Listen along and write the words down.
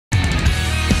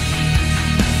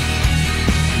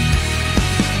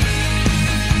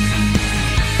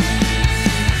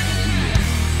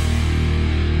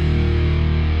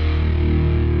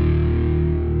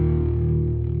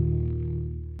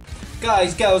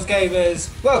Guys, girls, gamers,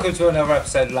 welcome to another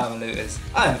episode of Llama Looterz.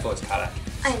 I'm the voice Callum.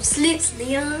 I'm Slits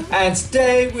Leon. And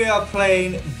today we are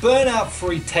playing Burnout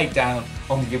 3 Takedown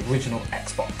on the original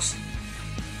Xbox.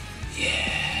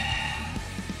 Yeah.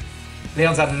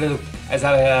 Leon's had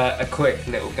a quick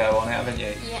little go on it, haven't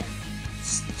you? Yeah.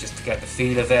 Just to get the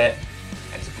feel of it.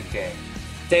 And it's a good game.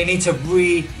 They need to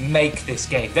remake this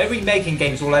game. They're remaking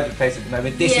games all over the place at the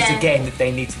moment. This is a game that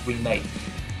they need to remake.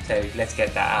 So let's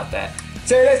get that out there.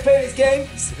 So let's play this game.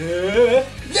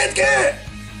 Let's get it!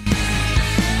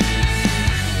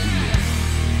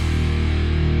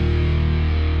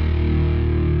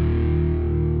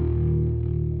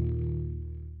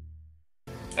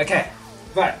 Okay,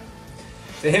 right.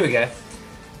 So here we go.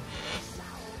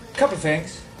 Couple of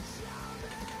things.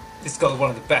 This has got one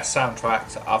of the best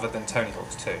soundtracks other than Tony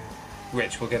Hawk's 2,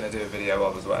 which we're going to do a video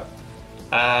of as well.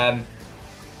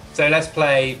 So let's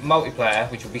play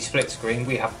multiplayer, which will be split screen.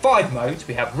 We have 5 modes.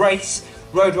 We have race,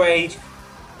 road rage,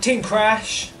 team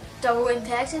crash, Double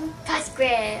impact and fast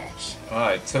crash.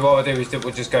 Alright, so what we'll do is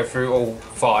we'll just go through all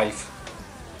 5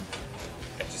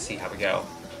 and just see how we go.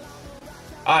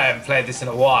 I haven't played this in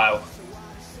a while.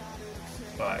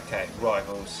 Right, okay,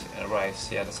 rivals in a race.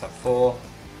 Yeah, let's have 4.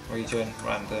 Region,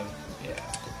 random.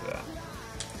 Yeah, stick with that.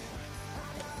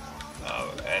 Oh,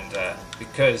 and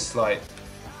because like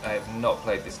I have not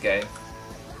played this game,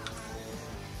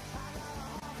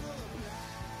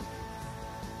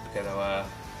 we're gonna I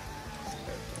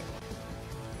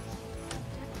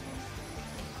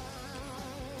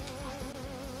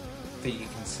think you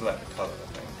can select the colour, I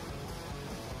think.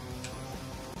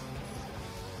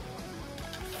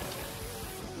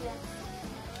 Yeah.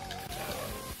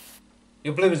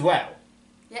 You're blue as well.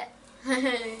 Yeah.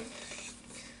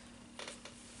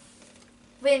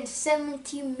 Win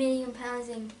 £70 million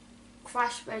in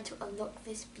crash rate to unlock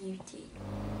this beauty.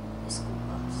 The school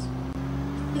bus.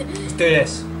 Let's do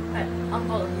this. Right, I'm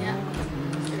bottom, yeah.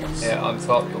 Yeah, I'm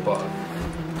top, you're bottom.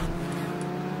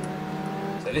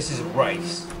 So this is a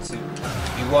race. So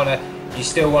you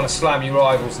still wanna slam your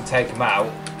rivals and take them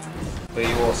out, but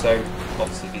you also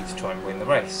obviously need to try and win the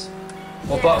race.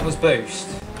 What button was boost?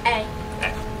 A.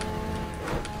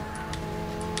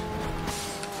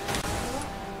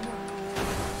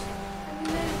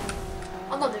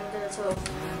 I'm not doing that at all.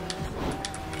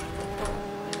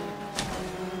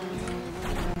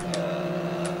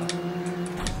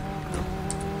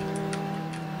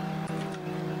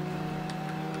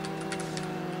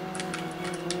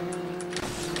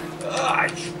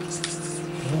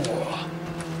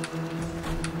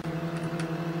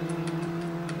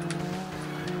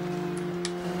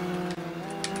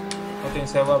 Not doing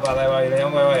so well by there, are you,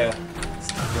 Leon? Where are you?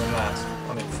 Doing last.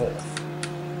 I'm in 4th.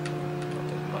 Not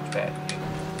doing much better than you.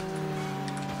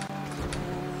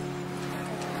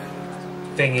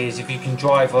 Thing is, if you can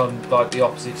drive on like the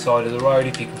opposite side of the road,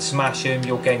 if you can smash them,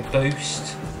 you'll gain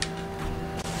boost.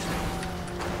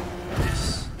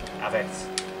 Yes, have it.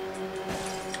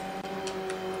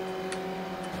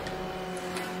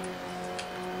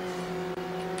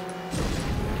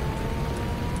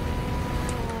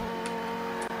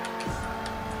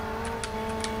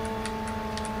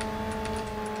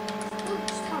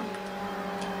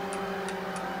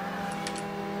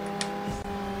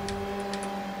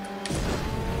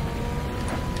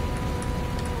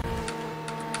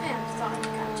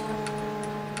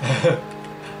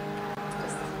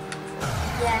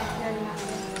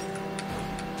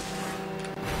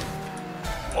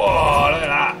 Oh, look at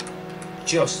that!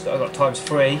 Just, I got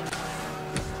 ×3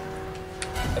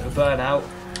 of a burnout.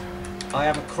 I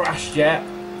haven't crashed yet.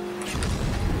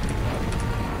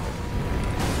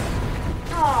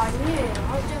 Oh, I knew.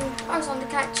 I was on the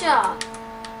catch up.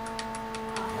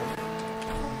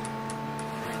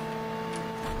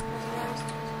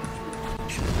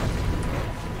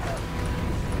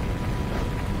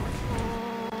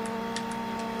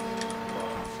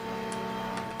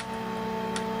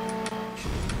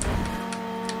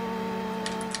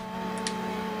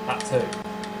 That too.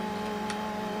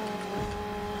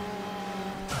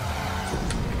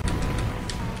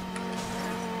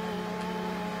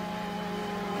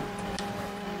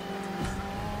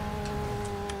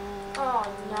 Oh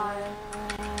no.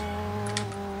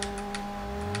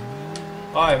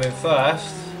 I am in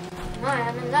 1st. No, I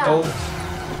haven't done. Oh,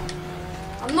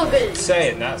 I'm not good at this.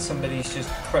 saying that, somebody's just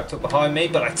crept up behind me,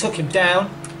 but I took him down.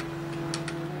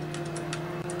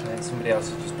 And then somebody else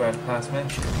has just burned past me.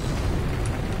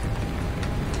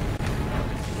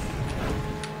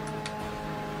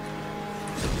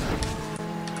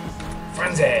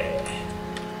 Frenzy!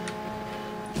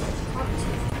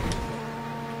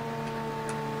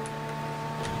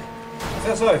 I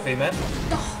feel sorry for you, man.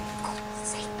 Oh, God's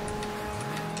sake.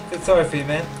 feel sorry for you,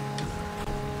 man.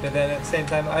 But then at the same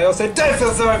time, I also don't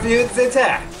feel sorry for you at the same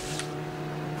time.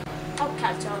 I'll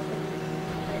catch up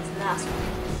in this last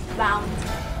round.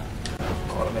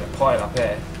 God, I'm in a pile up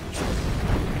here.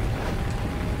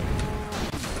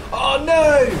 Oh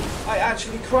no! I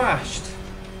actually crashed.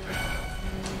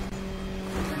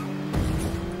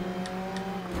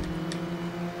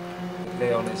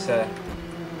 Leon is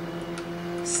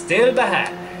still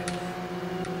behind.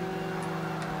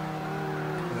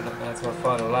 Coming up now to our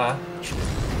final lap.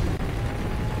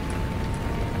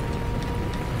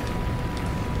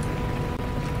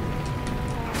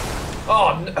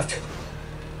 Oh no!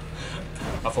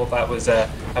 I thought that was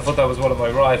one of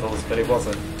my rivals, but it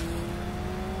wasn't.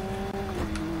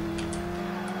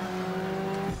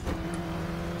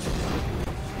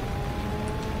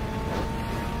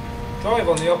 Drive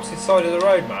on the opposite side of the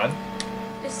road, man.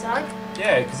 This side?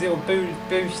 Yeah, because it'll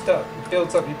builds up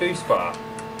your boost bar.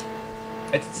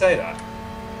 I did say that.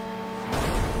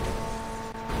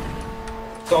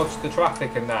 Dodge the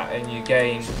traffic and that, and you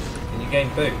gain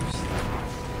boost.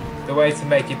 The way to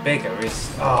make it bigger is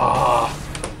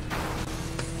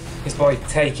by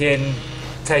taking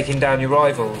down your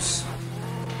rivals.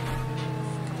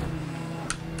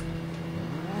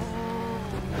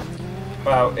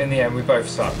 Well, in the end, we both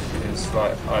suck because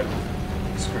like I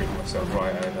screwed myself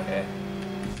right over here.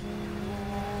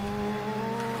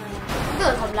 I'm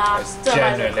gonna come last.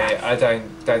 Generally, I don't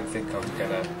think I'm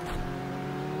gonna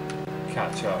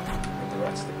catch up with the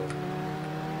rest of them.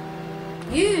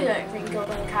 You don't think you're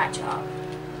gonna catch up?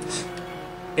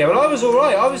 Yeah, but I was all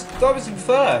right. I was in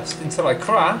first until I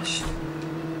crashed.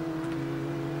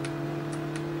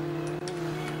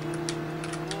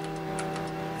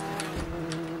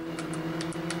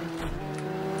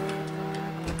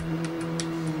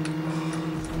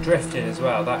 Drifting as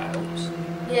well, that helps.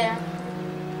 Yeah.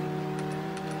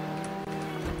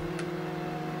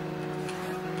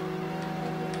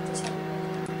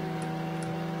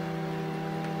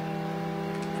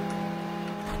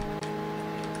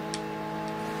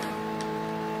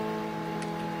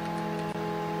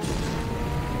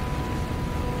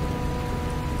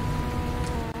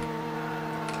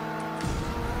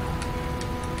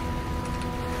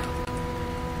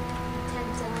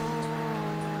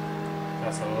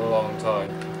 That's a long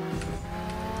time.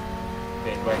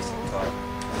 Being racing time.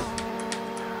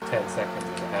 10 seconds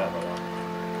is a hell of a lot.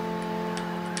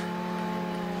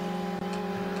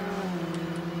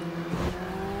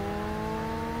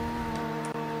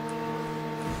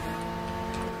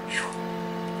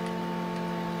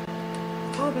 I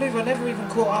can't believe I never even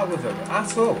caught up with them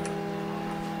at all.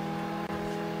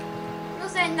 You're not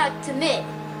saying that to me.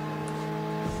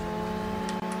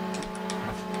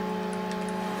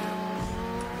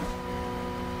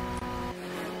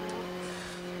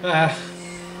 That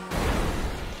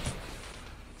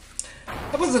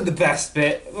wasn't the best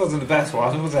bit. It wasn't the best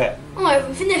one, was it? Oh, I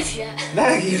haven't finished yet.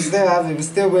 No, you still haven't. We're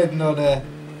still waiting on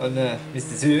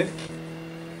Mr. Zoo.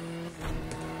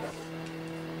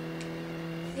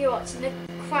 You're watching the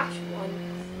crash one.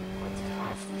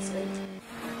 Half this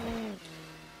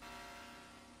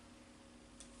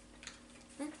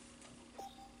week.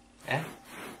 Eh?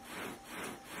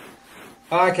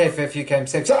 Okay, for a few came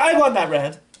safe. So I won that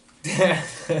round.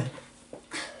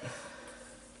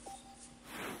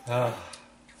 Oh,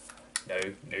 no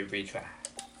retry.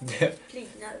 Please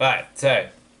no. Right, so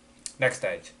next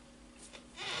stage.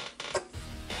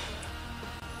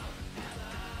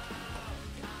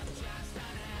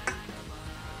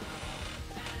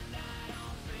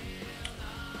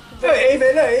 No,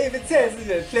 even says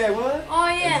player 1. Oh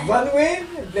yeah. 1 win,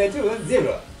 player 2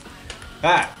 0.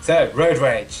 Right, so road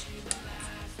rage.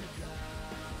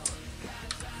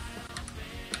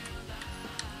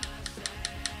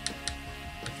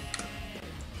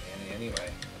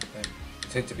 Anyway,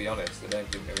 to be honest, I don't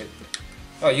think there is.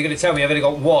 Oh, you're going to tell me I've only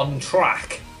got one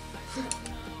track?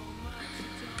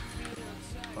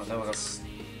 I know I've got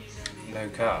no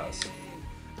cars.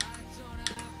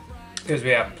 Because we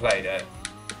haven't played it.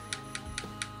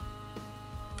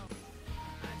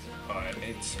 Oh, I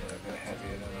need something a bit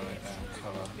heavier than that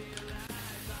colour.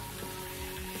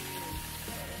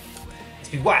 It's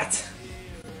be wet!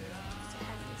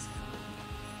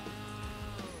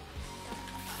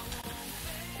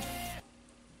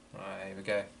 Here we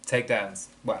go. Takedowns.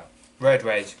 Well, road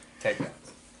rage.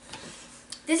 Takedowns.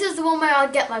 This is the one where I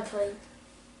get my plane.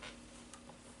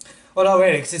 Well, not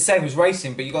really, because it's the same as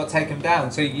racing, but you got to take them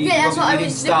down. So you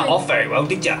didn't start off very well,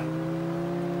 did you?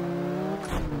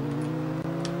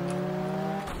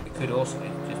 It could also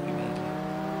just be me.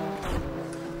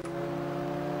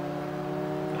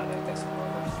 Oh no, that's not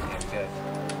right. Here we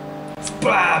go.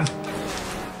 Bam!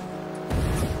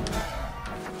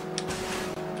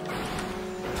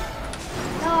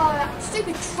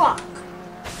 stupid truck.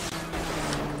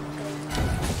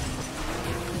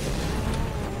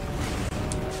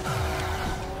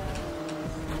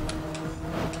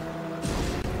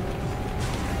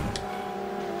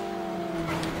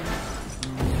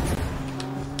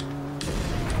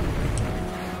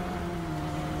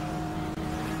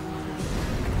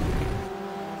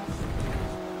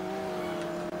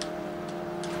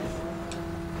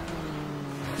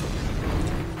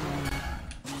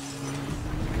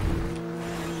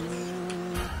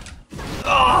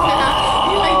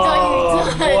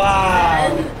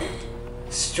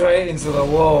 Straight into the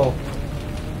wall.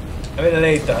 I'm in the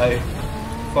lead though.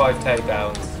 5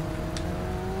 takedowns.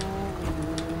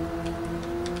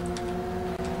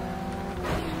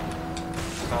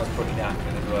 That was pretty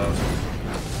knackered as well.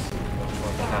 I'm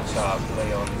trying to catch up.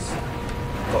 Leon's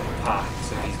got the pack,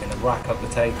 so he's going to rack up the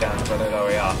takedowns, but I don't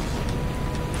hurry up.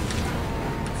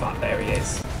 In fact, there he is.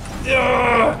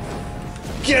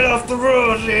 Get off the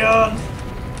road, Leon!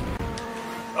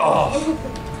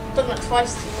 Oh! Done that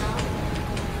twice now.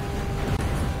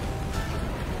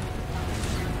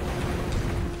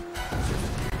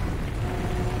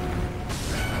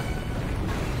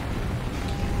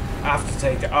 I have to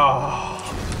take it. Oh,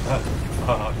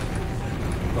 fuck.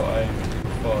 Got aim.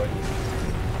 Fine.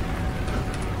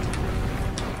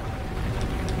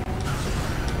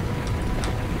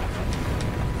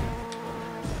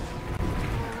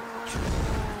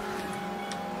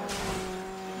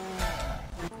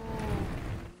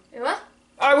 What?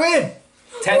 I win!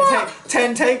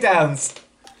 10 takedowns.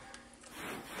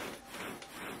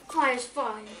 Fire's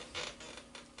fine.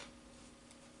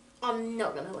 I'm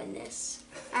not gonna win this.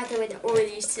 I have to win all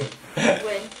these to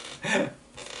win.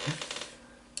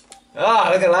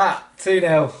 Ah, look at that.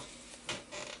 2-0.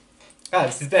 Ah,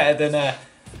 this is better than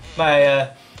my,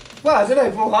 well, I don't know,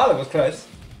 Valhalla was close.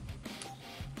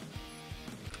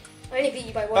 I only beat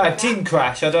you by one. Team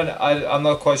crash. I'm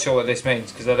not quite sure what this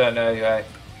means because I don't know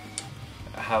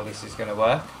how this is going to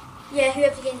work. Yeah,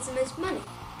 whoever gains the most money.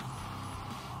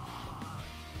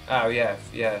 Oh, yeah.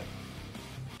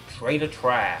 Trader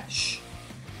trash.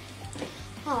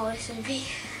 Oh, it's gonna be.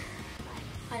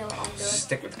 I know what I'm doing.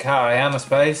 Stick with the car, I am, I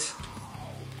suppose.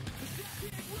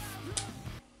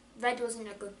 Red wasn't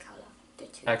a good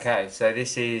colour. Okay, so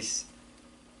this is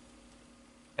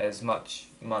as much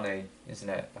money, isn't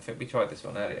it? I think we tried this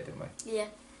one earlier, didn't we? Yeah.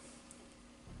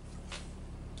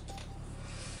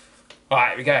 Alright,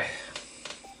 here we go.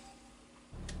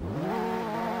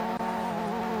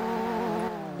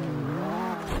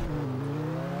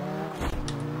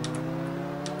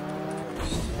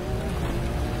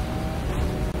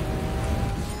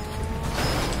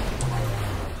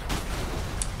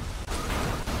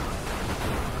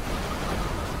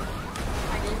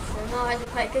 I did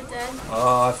quite good then.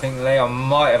 Oh, I think Leon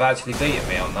might have actually beaten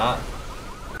me on that.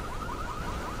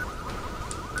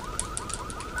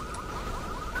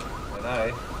 I don't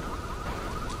know.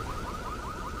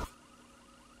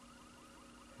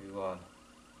 Who won?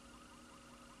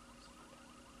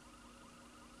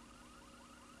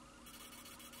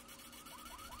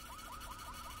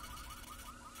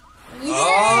 Yes!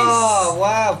 Oh,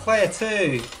 wow, player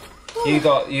 2. You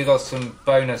got some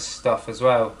bonus stuff as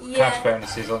well. Yeah. Cash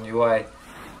bonuses on your way.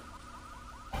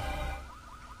 There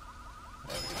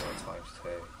we go,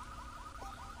 ×2.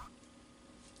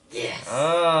 Yes!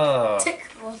 Oh. Tick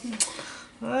one.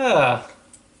 Ah.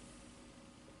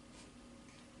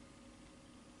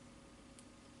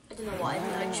 I don't know why,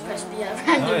 but I just pressed the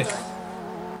random Nice. button.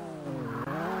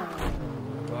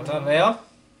 Well done, Leon.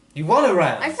 You won a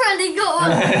round. I finally got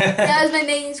one! That was my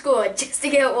main score, just to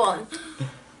get one.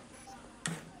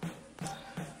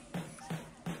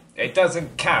 It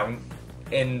doesn't count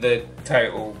in the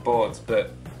total boards,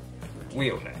 but we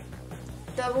all know.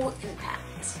 Double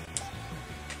impact.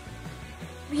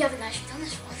 We haven't actually done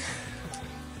this one.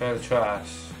 Throw the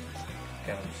trash.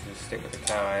 Again, I'm just stick with the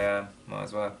car, I am. Might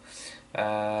as well.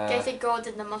 Okay, take gold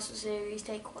in the muscle series,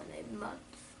 take one in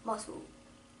muscle.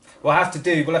 We'll have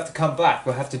to come back.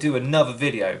 We'll have to do another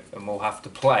video and we'll have to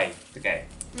play the game.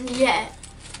 Yeah.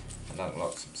 And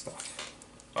unlock some stuff.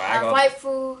 Right, hang on.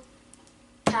 Rightful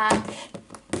cash.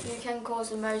 You can cause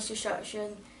the most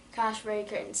destruction. Cash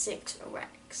breaker and 6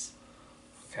 wrecks.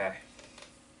 Okay.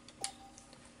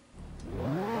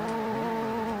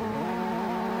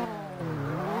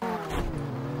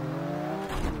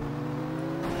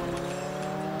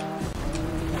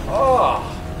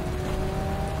 Oh!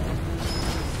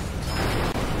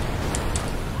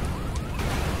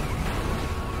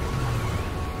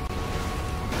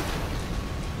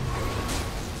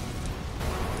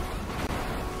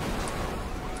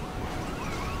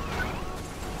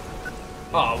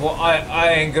 Oh, well,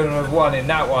 I ain't gonna have won in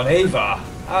that one either.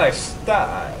 Alex,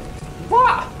 that...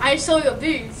 What? I saw your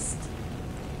boost.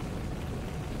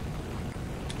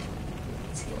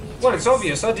 Well, it's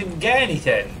obvious I didn't get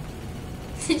anything.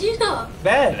 Did you not?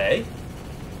 Barely.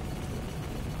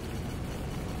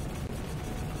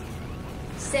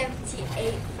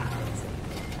 78,000.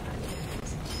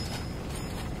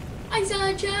 I saw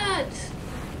a chance.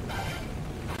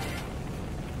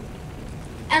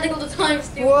 And I got the times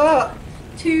to What?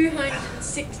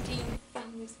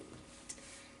 216,000.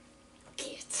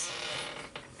 Get.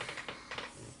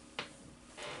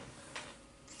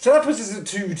 So that puts us at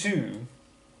 2-2.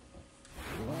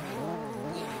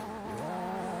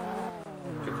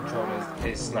 Your controller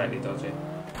is slightly dodgy.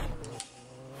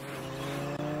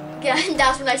 Yeah, and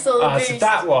that's when I saw the boost. So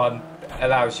that one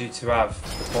allows you to have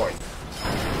the point.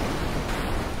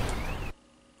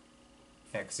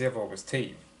 Yeah, because the other one was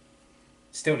team.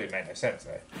 Still didn't make no sense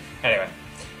though. Anyway,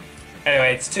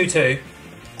 it's 2-2.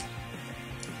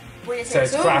 So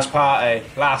it's crash party.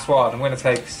 Last one. Winner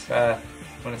takes the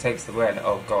win.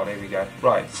 Oh god, here we go.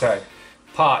 Right. So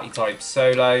party type: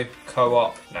 solo,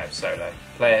 co-op. No, solo.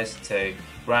 Players 2.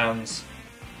 Rounds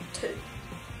 2.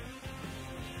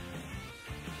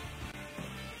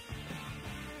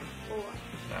 No,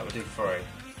 we'll do 3.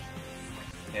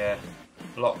 Yeah.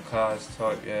 Lock cars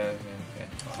type. Yeah.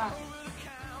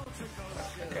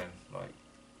 Again, like,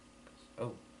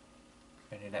 oh,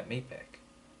 only let me pick.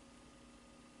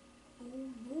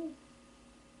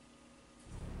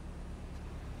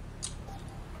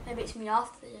 Maybe it's me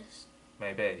after this.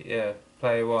 Maybe, yeah.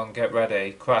 Player 1, get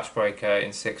ready. Crash breaker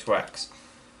in 6 racks.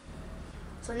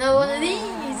 So no one of these.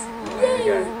 There you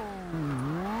go.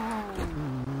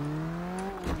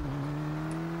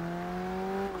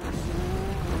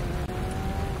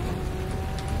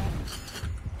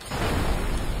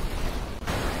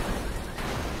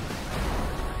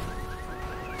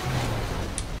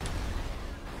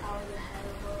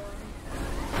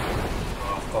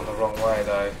 Gone the wrong way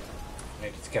though.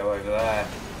 Needed to go over there.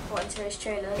 What, into his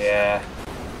trailers? Yeah.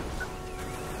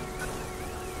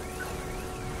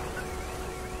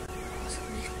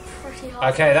 Pretty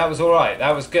hard. Okay, that was alright.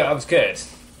 That was good. That was good.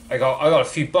 I got a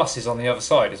few buses on the other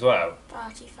side as well.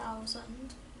 30,000.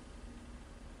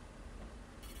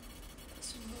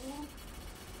 Some more.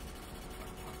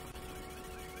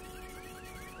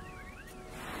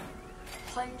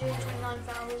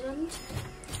 129,000.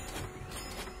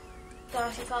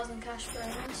 30,000 cash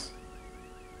bonus.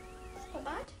 Not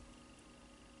bad.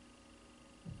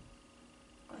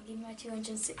 I'll give me my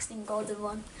 216 golden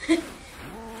one.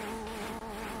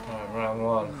 Alright, round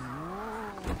 1.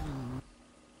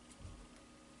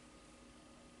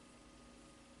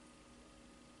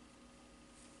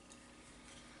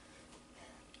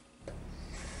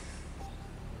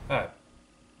 Oh.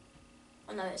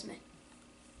 Oh no, it's me.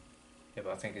 Yeah,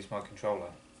 but I think it's my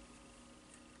controller.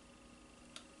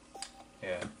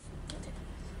 Yeah.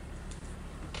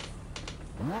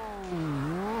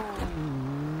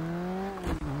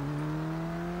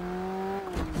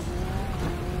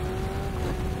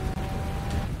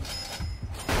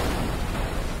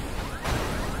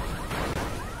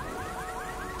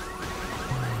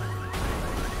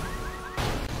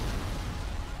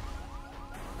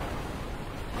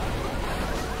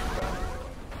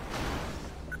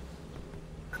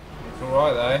 It's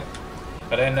alright though.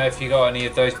 I don't know if you got any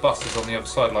of those buses on the other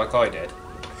side like I did.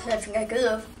 I don't think I could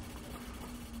have.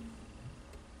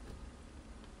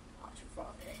 That's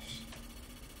rubbish.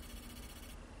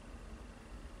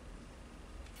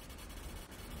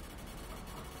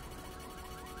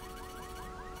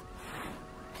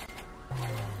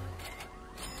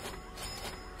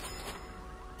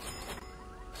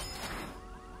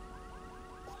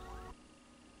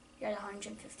 You had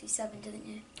 157, didn't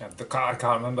you? I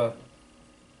can't remember.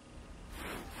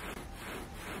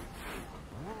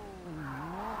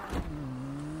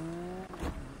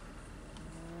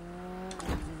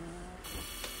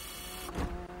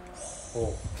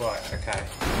 Oh, right, okay.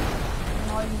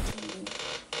 19.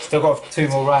 Still got 2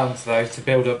 more rounds though to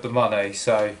build up the money,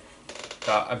 so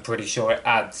I'm pretty sure it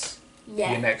adds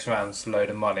Yeah. your next round's load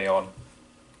of money on.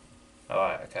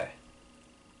 Alright, okay.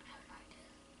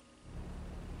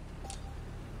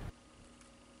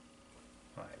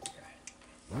 Right, okay.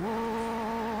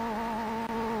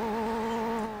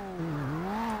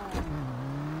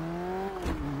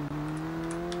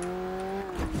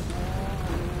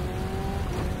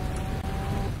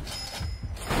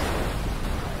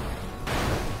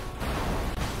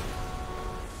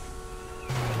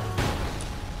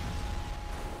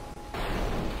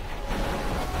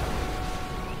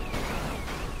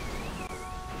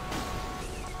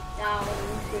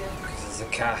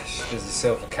 there's a cache. There's a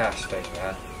silver cache thing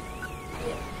there.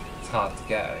 Yeah. It's hard to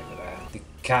get over there. The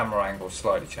camera angle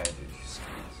slightly changes.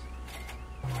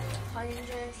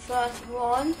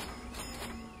 131.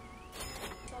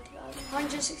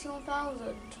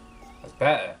 161,000. That's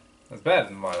better. That's better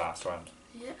than my last round.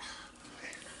 Yeah.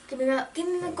 Give me the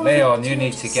Leon, you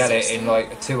need to get it in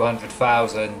like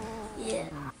 200,000. Yeah.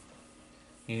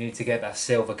 You need to get that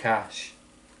silver cache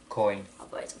coin.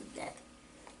 Otherwise I'm dead.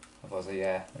 Otherwise,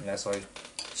 yeah. Unless I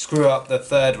screw up the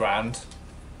third round.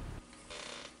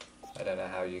 I don't know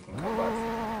how you can come back.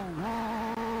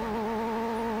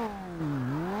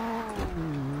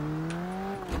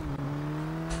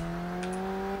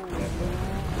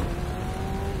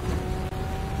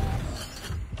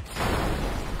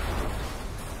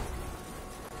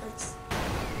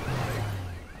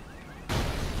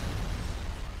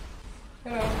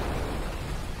 Hello.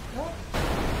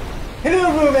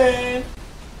 Hello, Ruben!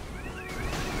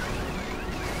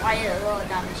 I did a lot of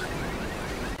damage.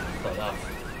 Not enough.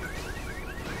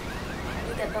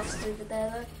 You get buffs over there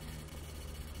though.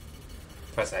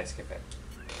 Press A, skip it.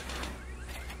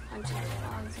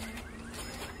 100,000.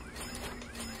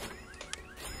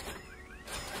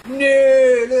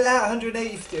 No! Look at that!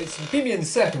 180. It's beat me in the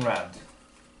second round.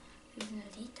 Who's no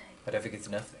Dito? I don't think it's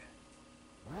enough there.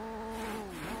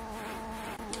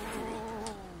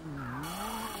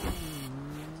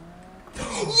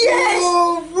 Yes!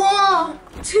 Oh,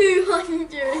 what?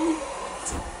 200.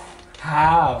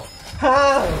 How?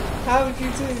 How? How did you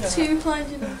do that?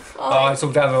 205. Oh, it's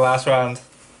all down to the last round.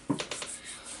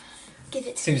 Give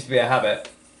it to Seems to be a habit.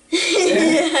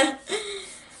 Yeah.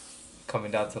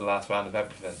 Coming down to the last round of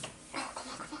everything. Oh, come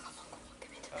on.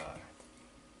 Give it to me.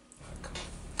 Come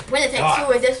on. Winner takes two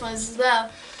with this one as well.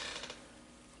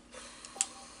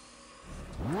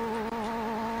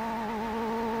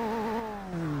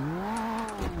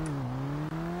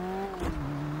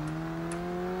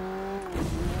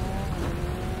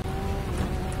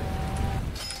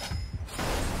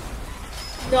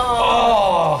 No.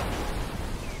 Oh!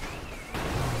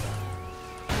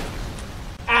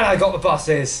 And I got the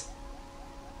buses.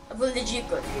 I've legit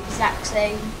got the exact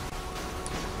same.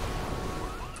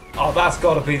 Oh, that's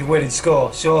got to be the winning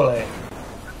score, surely.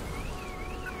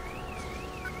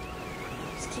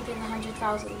 Just keep it in the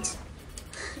 100,000.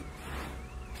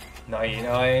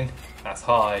 99. That's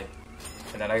high.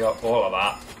 And then I got all of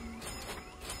that.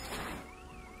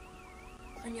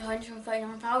 And you're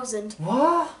 139,000.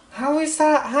 What? How is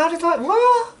that? How did I...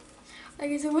 What? I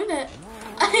get to win it.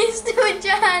 I still a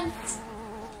chance.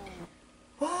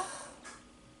 What?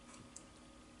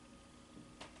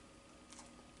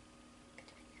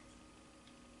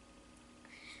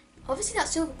 Obviously that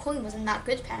silver coin wasn't that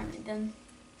good apparently then.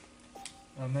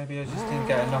 Well, maybe I just didn't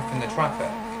get enough in the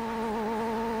traffic.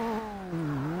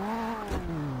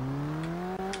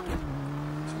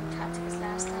 Same tactic as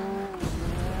last time.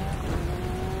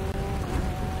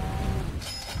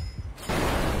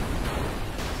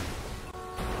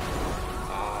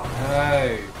 Oh,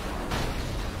 no.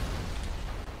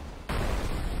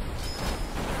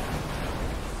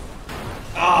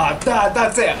 Ah,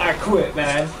 that's it. I quit,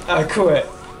 man. I quit.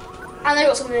 And I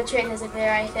got some of the trainers in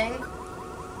there, I think.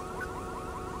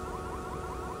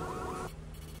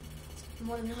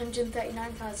 More than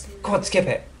 139,000. Come on, skip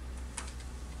it.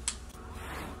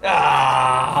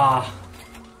 Ah,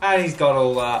 and he's got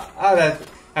all that. Oh,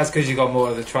 that's because you got more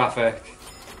of the traffic.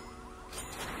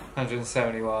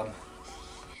 171.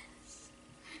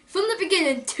 From the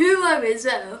beginning, 2 hours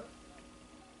though.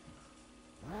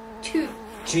 2.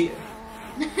 Cheating.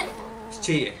 It's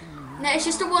cheating. No, it's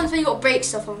just the ones where you got to break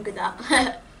stuff I'm good at.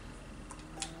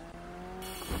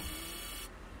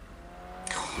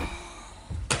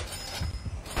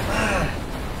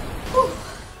 Whew.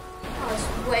 That was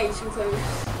way too close.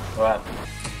 Right.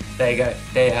 There you go.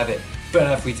 There you have it.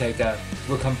 Burnout free takedown.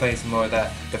 We'll come play some more of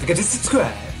that. Don't forget to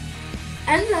subscribe.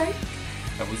 And like.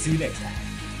 And we'll see you next time.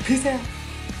 Peace out.